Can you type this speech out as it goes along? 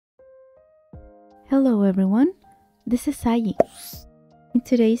Hello everyone, this is Saayi. In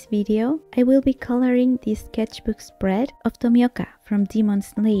today's video, I will be coloring the sketchbook spread of Tomioka from Demon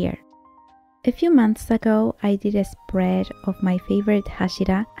Slayer. A few months ago, I did a spread of my favorite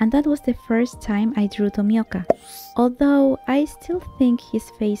Hashira, and that was the first time I drew Tomioka. Although I still think his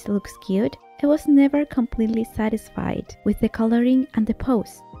face looks cute, I was never completely satisfied with the coloring and the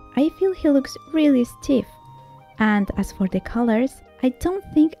pose. I feel he looks really stiff. And as for the colors, I don't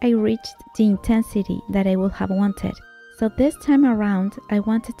think I reached the intensity that I would have wanted. So this time around, I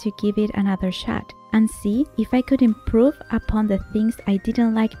wanted to give it another shot and see if I could improve upon the things I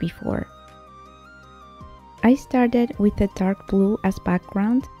didn't like before. I started with the dark blue as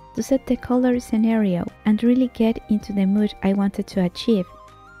background to set the color scenario and really get into the mood I wanted to achieve.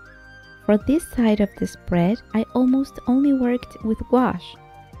 For this side of the spread, I almost only worked with gouache.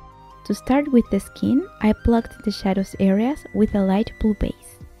 To start with the skin, I plucked the shadows areas with a light blue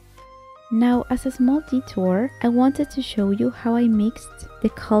base. Now, as a small detour, I wanted to show you how I mixed the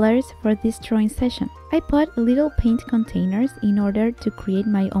colors for this drawing session. I bought little paint containers in order to create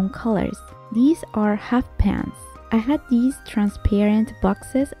my own colors. These are half pans. I had these transparent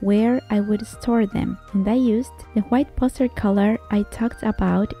boxes where I would store them, and I used the white poster color I talked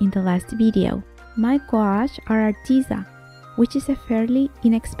about in the last video. My gouache are artsy, which is a fairly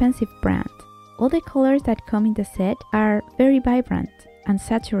inexpensive brand. All the colors that come in the set are very vibrant and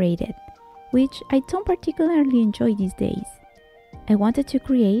saturated, which I don't particularly enjoy these days. I wanted to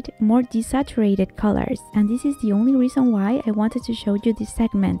create more desaturated colors, and this is the only reason why I wanted to show you this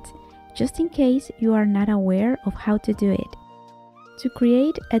segment, just in case you are not aware of how to do it. To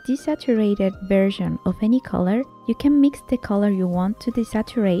create a desaturated version of any color, you can mix the color you want to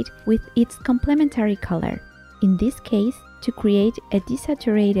desaturate with its complementary color. In this case, to create a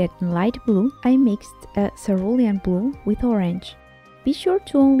desaturated light blue, I mixed a cerulean blue with orange. Be sure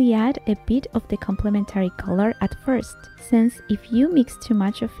to only add a bit of the complementary color at first, since if you mix too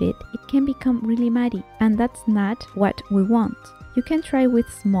much of it, it can become really muddy, and that's not what we want. You can try with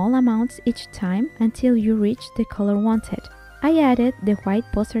small amounts each time until you reach the color wanted. I added the white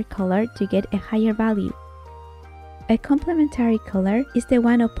poster color to get a higher value. A complementary color is the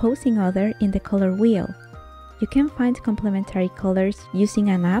one opposing other in the color wheel. You can find complementary colors using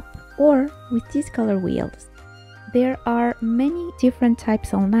an app or with these color wheels. There are many different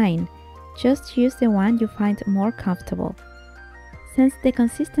types online. Just use the one you find more comfortable. Since the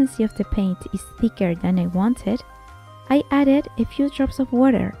consistency of the paint is thicker than I wanted, I added a few drops of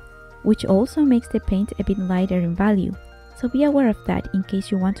water, which also makes the paint a bit lighter in value, so be aware of that in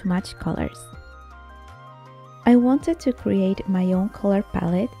case you want to match colors. I wanted to create my own color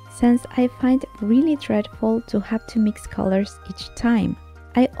palette since I find it really dreadful to have to mix colors each time.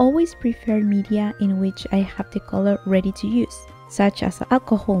 I always prefer media in which I have the color ready to use, such as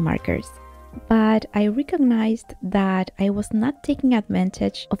alcohol markers. But I recognized that I was not taking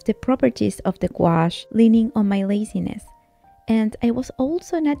advantage of the properties of the gouache, leaning on my laziness, and I was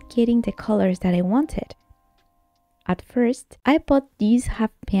also not getting the colors that I wanted. At first, I bought these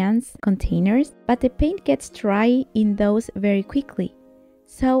half pans containers, but the paint gets dry in those very quickly.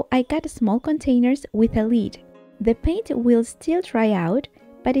 So I got small containers with a lid. The paint will still dry out,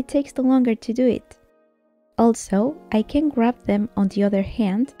 but it takes longer to do it. Also, I can grab them on the other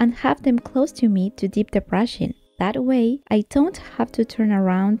hand and have them close to me to dip the brush in. That way, I don't have to turn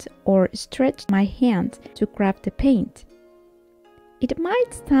around or stretch my hand to grab the paint. It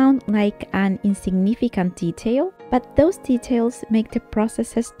might sound like an insignificant detail, but those details make the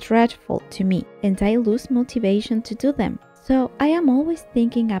processes dreadful to me, and I lose motivation to do them. So I am always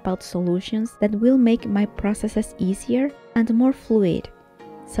thinking about solutions that will make my processes easier and more fluid,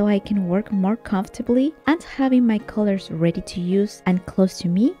 so I can work more comfortably, and having my colors ready to use and close to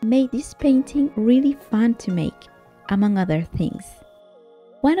me made this painting really fun to make, among other things.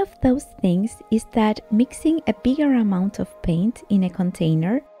 One of those things is that mixing a bigger amount of paint in a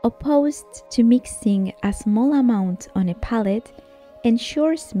container opposed to mixing a small amount on a palette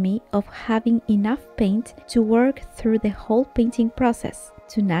ensures me of having enough paint to work through the whole painting process,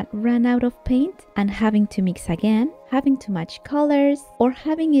 to not run out of paint and having to mix again, having to match colors, or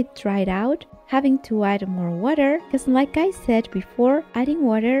having it dried out, having to add more water, because like I said before, adding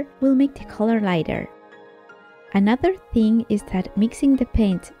water will make the color lighter. Another thing is that mixing the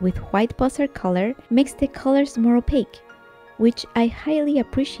paint with white poster color makes the colors more opaque, which I highly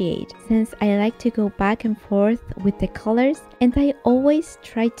appreciate since I like to go back and forth with the colors and I always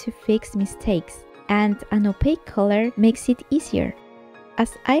try to fix mistakes, and an opaque color makes it easier.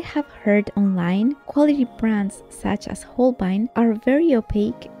 As I have heard online, quality brands such as Holbein are very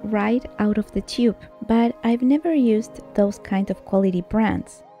opaque right out of the tube, but I've never used those kind of quality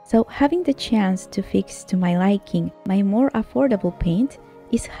brands. So having the chance to fix to my liking my more affordable paint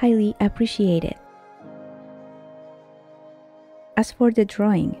is highly appreciated. As for the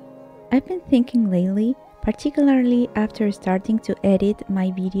drawing, I've been thinking lately, particularly after starting to edit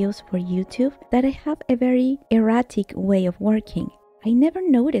my videos for YouTube, that I have a very erratic way of working. I never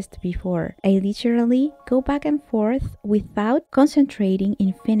noticed before. I literally go back and forth without concentrating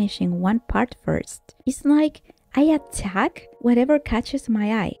in finishing one part first. It's like I attack whatever catches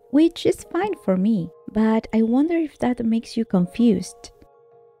my eye, which is fine for me, but I wonder if that makes you confused.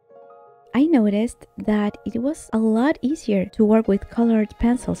 I noticed that it was a lot easier to work with colored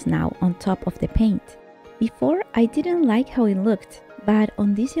pencils now on top of the paint. Before, I didn't like how it looked, but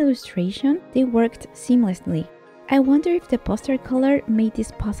on this illustration, they worked seamlessly. I wonder if the poster color made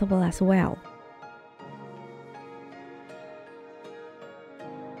this possible as well.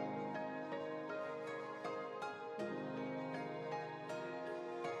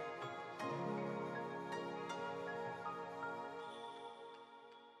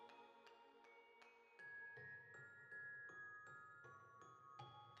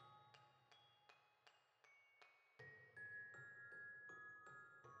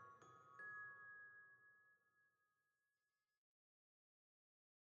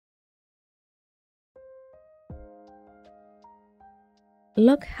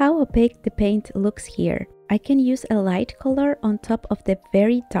 Look how opaque the paint looks here. I can use a light color on top of the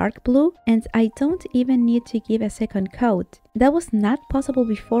very dark blue, and I don't even need to give a second coat. That was not possible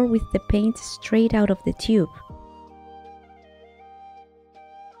before with the paint straight out of the tube.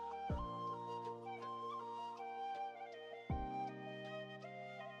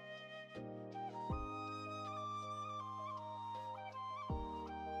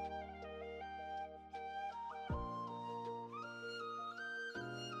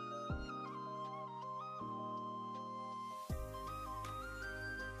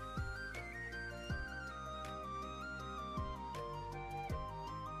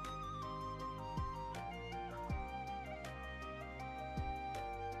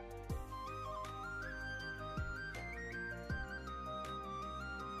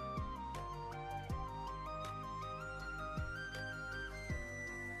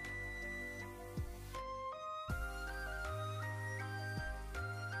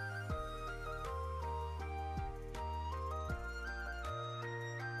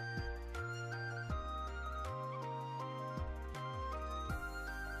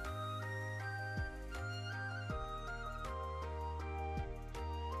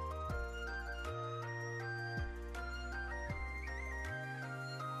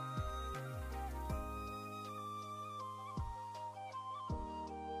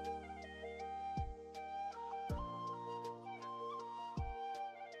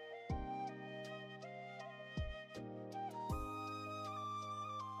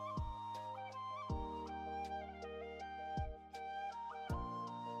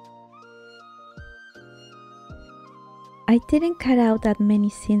 I didn't cut out that many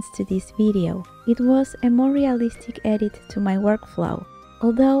scenes to this video. It was a more realistic edit to my workflow.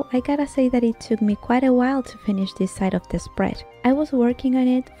 Although I gotta say that it took me quite a while to finish this side of the spread. I was working on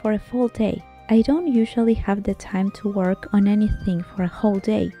it for a full day. I don't usually have the time to work on anything for a whole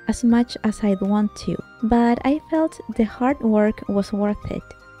day, as much as I'd want to, but I felt the hard work was worth it.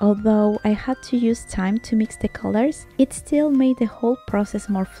 Although I had to use time to mix the colors, it still made the whole process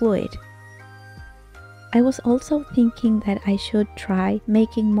more fluid. I was also thinking that I should try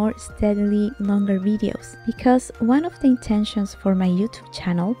making more steadily longer videos, because one of the intentions for my YouTube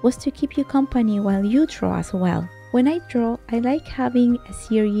channel was to keep you company while you draw as well. When I draw, I like having a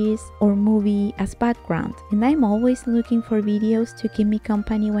series or movie as background, and I'm always looking for videos to keep me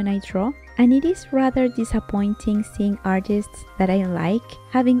company when I draw. And it is rather disappointing seeing artists that I like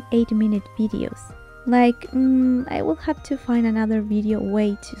having 8-minute videos. Like, I will have to find another video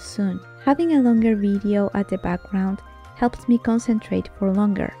way too soon. Having a longer video at the background helps me concentrate for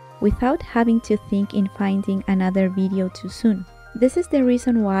longer, without having to think in finding another video too soon. This is the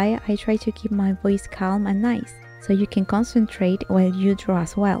reason why I try to keep my voice calm and nice, so you can concentrate while you draw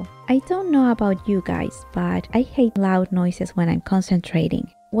as well. I don't know about you guys, but I hate loud noises when I'm concentrating.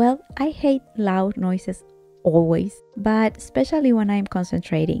 Well, I hate loud noises always, but especially when I'm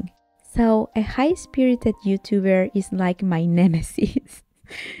concentrating. So a high-spirited YouTuber is like my nemesis.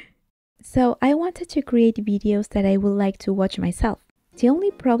 So I wanted to create videos that I would like to watch myself. The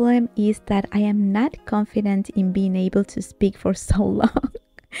only problem is that I am not confident in being able to speak for so long.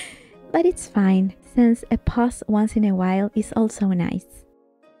 But it's fine, since a pause once in a while is also nice.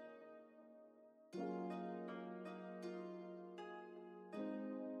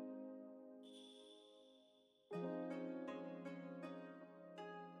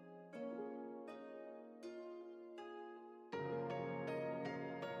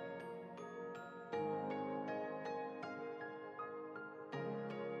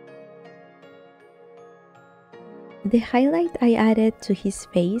 The highlight I added to his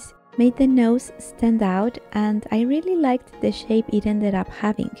face made the nose stand out, and I really liked the shape it ended up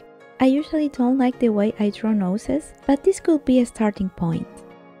having. I usually don't like the way I draw noses, but this could be a starting point.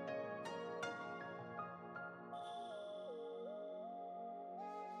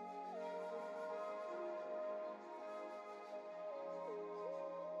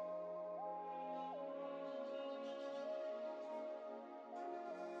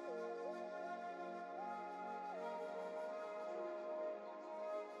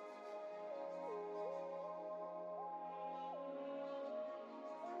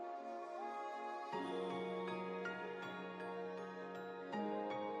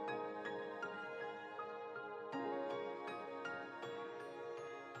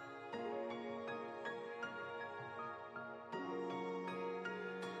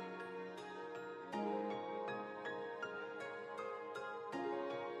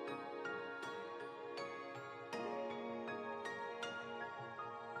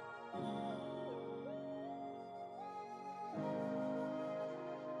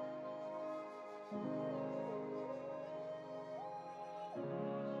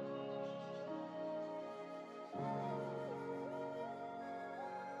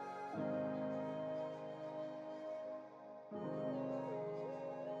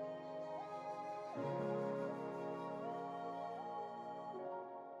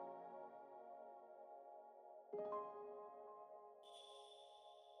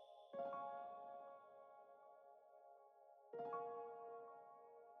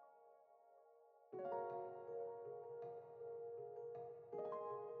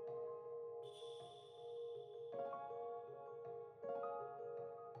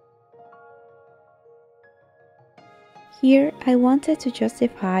 Here, I wanted to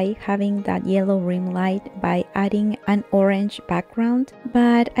justify having that yellow rim light by adding an orange background,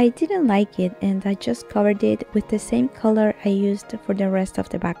 but I didn't like it and I just covered it with the same color I used for the rest of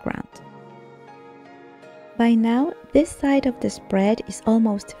the background. By now, this side of the spread is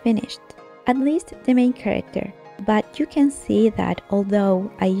almost finished, at least the main character, but you can see that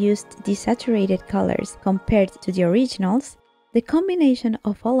although I used desaturated colors compared to the originals, the combination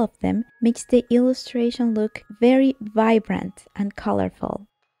of all of them makes the illustration look very vibrant and colorful.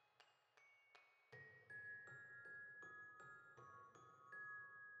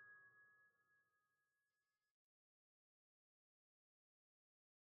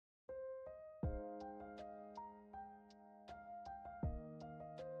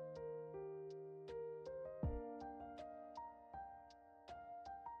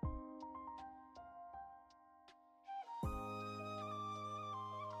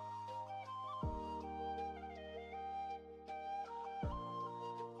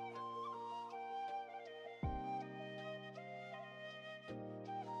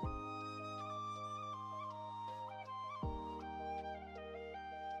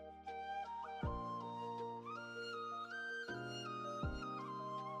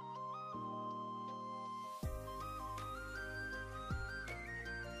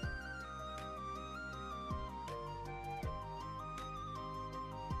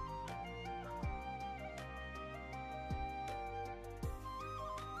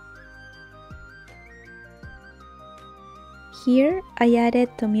 Here, I added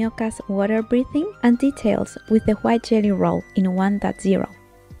Tomioka's water breathing and details with the white jelly roll in 1.0.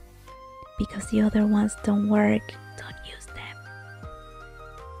 Because the other ones don't work, don't use them.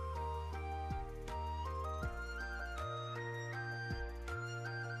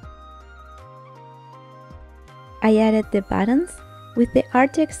 I added the buttons with the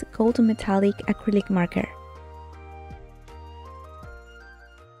Artex Gold Metallic acrylic marker.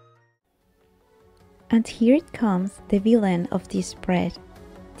 And here it comes, the villain of this spread,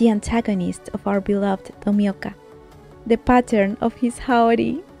 the antagonist of our beloved Tomioka, the pattern of his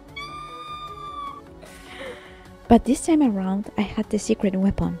howdy. But this time around, I had the secret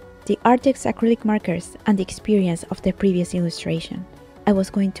weapon, the Artex acrylic markers and the experience of the previous illustration. I was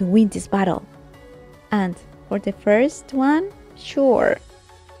going to win this battle. And for the first one, sure.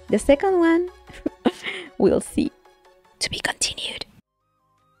 The second one, we'll see. To be continued.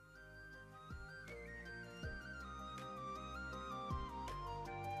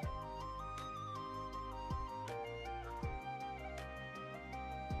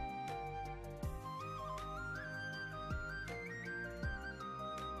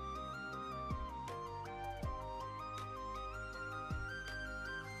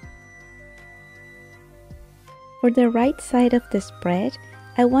 For the right side of the spread,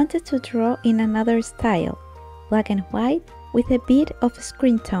 I wanted to draw in another style, black and white with a bit of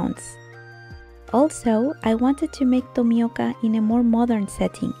screen tones. Also, I wanted to make Tomioka in a more modern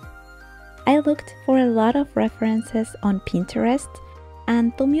setting. I looked for a lot of references on Pinterest,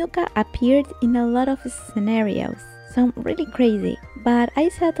 and Tomioka appeared in a lot of scenarios, some really crazy, but I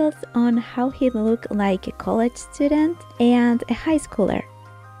settled on how he looked like a college student and a high schooler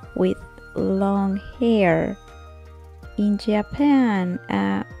with long hair in Japan.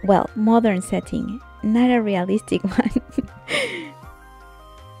 Well, modern setting, not a realistic one.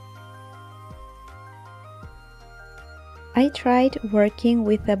 I tried working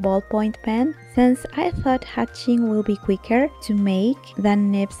with a ballpoint pen since I thought hatching will be quicker to make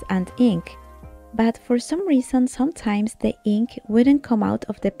than nibs and ink. But for some reason, sometimes the ink wouldn't come out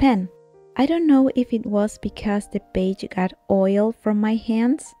of the pen. I don't know if it was because the page got oil from my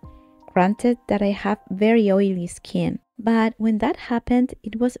hands. Granted that I have very oily skin, but when that happened,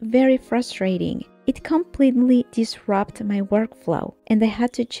 it was very frustrating. It completely disrupted my workflow, and I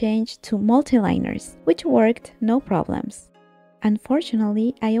had to change to multiliners, which worked no problems.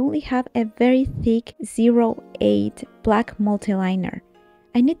 Unfortunately, I only have a very thick 08 black multiliner.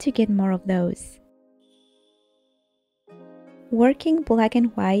 I need to get more of those. Working black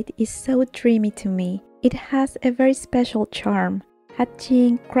and white is so dreamy to me. It has a very special charm.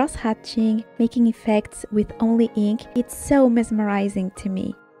 Hatching, cross-hatching, making effects with only ink, it's so mesmerizing to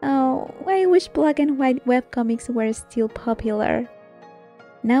me. Oh, I wish black and white webcomics were still popular.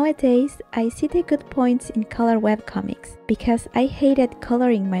 Nowadays, I see the good points in color webcomics because I hated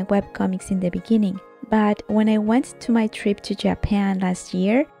coloring my webcomics in the beginning. But when I went to my trip to Japan last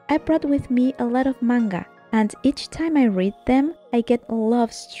year, I brought with me a lot of manga, and each time I read them, I get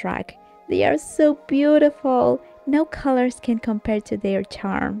love struck. They are so beautiful. No colors can compare to their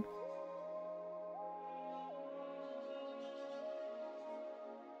charm.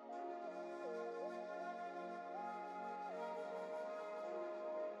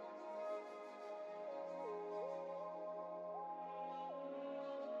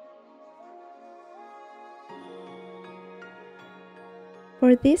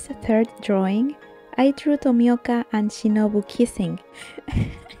 For this third drawing, I drew Tomioka and Shinobu kissing.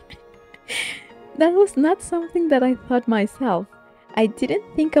 That was not something that I thought myself. I didn't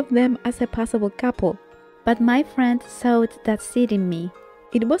think of them as a possible couple, but my friend sowed that seed in me.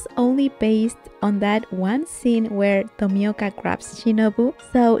 It was only based on that one scene where Tomioka grabs Shinobu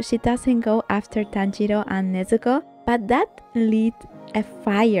so she doesn't go after Tanjiro and Nezuko, but that lit a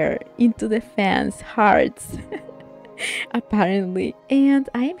fire into the fans' hearts. Apparently, and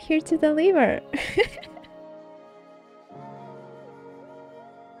I am here to deliver.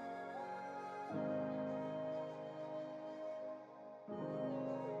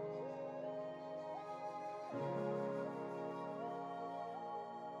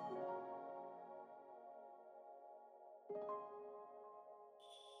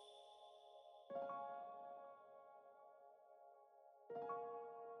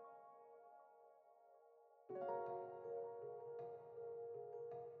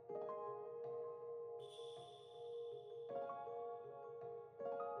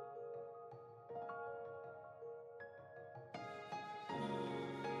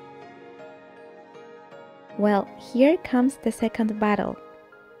 Well, here comes the second battle.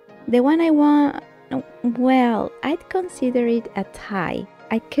 The one I won, well, I'd consider it a tie.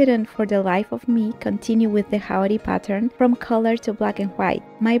 I couldn't for the life of me continue with the Haori pattern from color to black and white.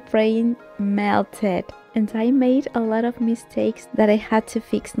 My brain melted and I made a lot of mistakes that I had to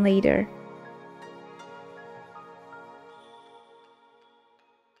fix later.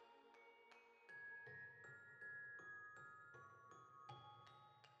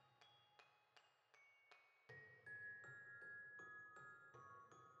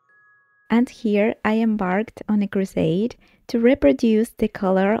 And here I embarked on a crusade to reproduce the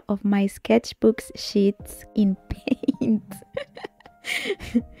color of my sketchbook's sheets in paint.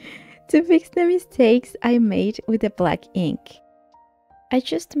 To fix the mistakes I made with the black ink. I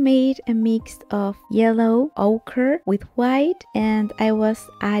just made a mix of yellow ochre with white, and I was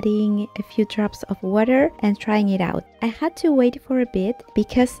adding a few drops of water and trying it out. I had to wait for a bit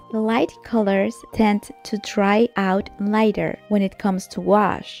because the light colors tend to dry out lighter when it comes to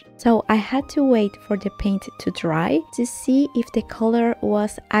wash. So I had to wait for the paint to dry to see if the color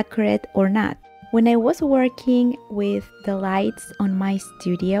was accurate or not. When I was working with the lights on my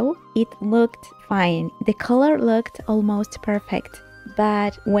studio, it looked fine. The color looked almost perfect.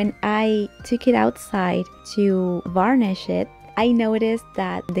 But when I took it outside to varnish it, I noticed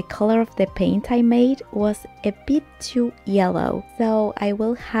that the color of the paint I made was a bit too yellow. So I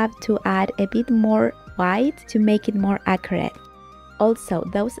will have to add a bit more white to make it more accurate. Also,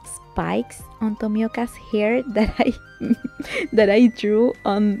 those spikes on Tomioka's hair that I drew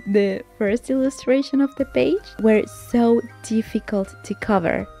on the first illustration of the page were so difficult to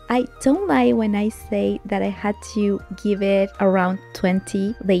cover. I don't lie when I say that I had to give it around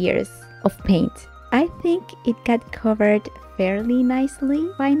 20 layers of paint. I think it got covered fairly nicely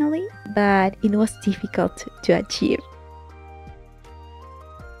finally, but it was difficult to achieve.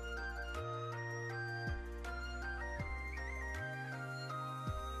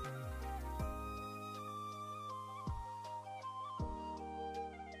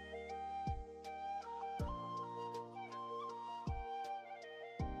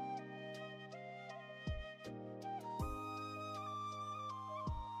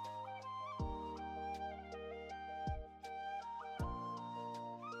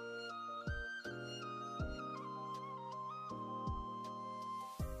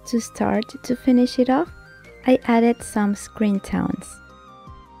 To finish it off, I added some screen tones.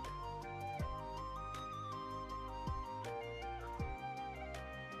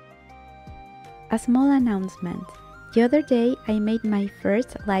 A small announcement. The other day I made my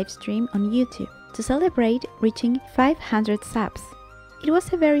first live stream on YouTube to celebrate reaching 500 subs. It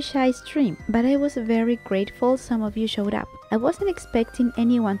was a very shy stream, but I was very grateful some of you showed up. I wasn't expecting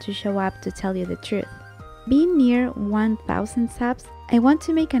anyone to show up, to tell you the truth. Being near 1000 subs, I want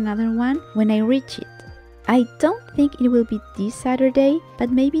to make another one when I reach it. I don't think it will be this Saturday, but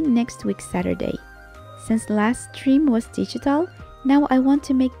maybe next week Saturday. Since last stream was digital, now I want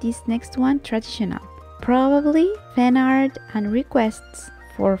to make this next one traditional. Probably fan art and requests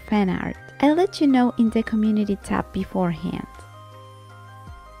for fan art. I'll let you know in the community tab beforehand.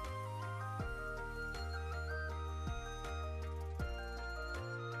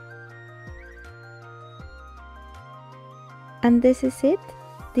 And this is it,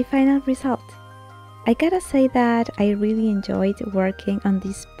 the final result. I gotta say that I really enjoyed working on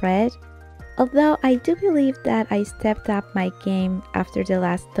this spread, although I do believe that I stepped up my game after the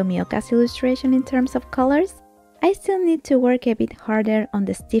last Tomioka's illustration in terms of colors. I still need to work a bit harder on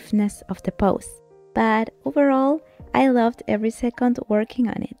the stiffness of the pose, but overall, I loved every second working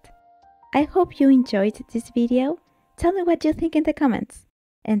on it. I hope you enjoyed this video. Tell me what you think in the comments,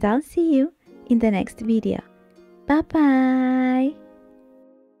 and I'll see you in the next video. Bye bye!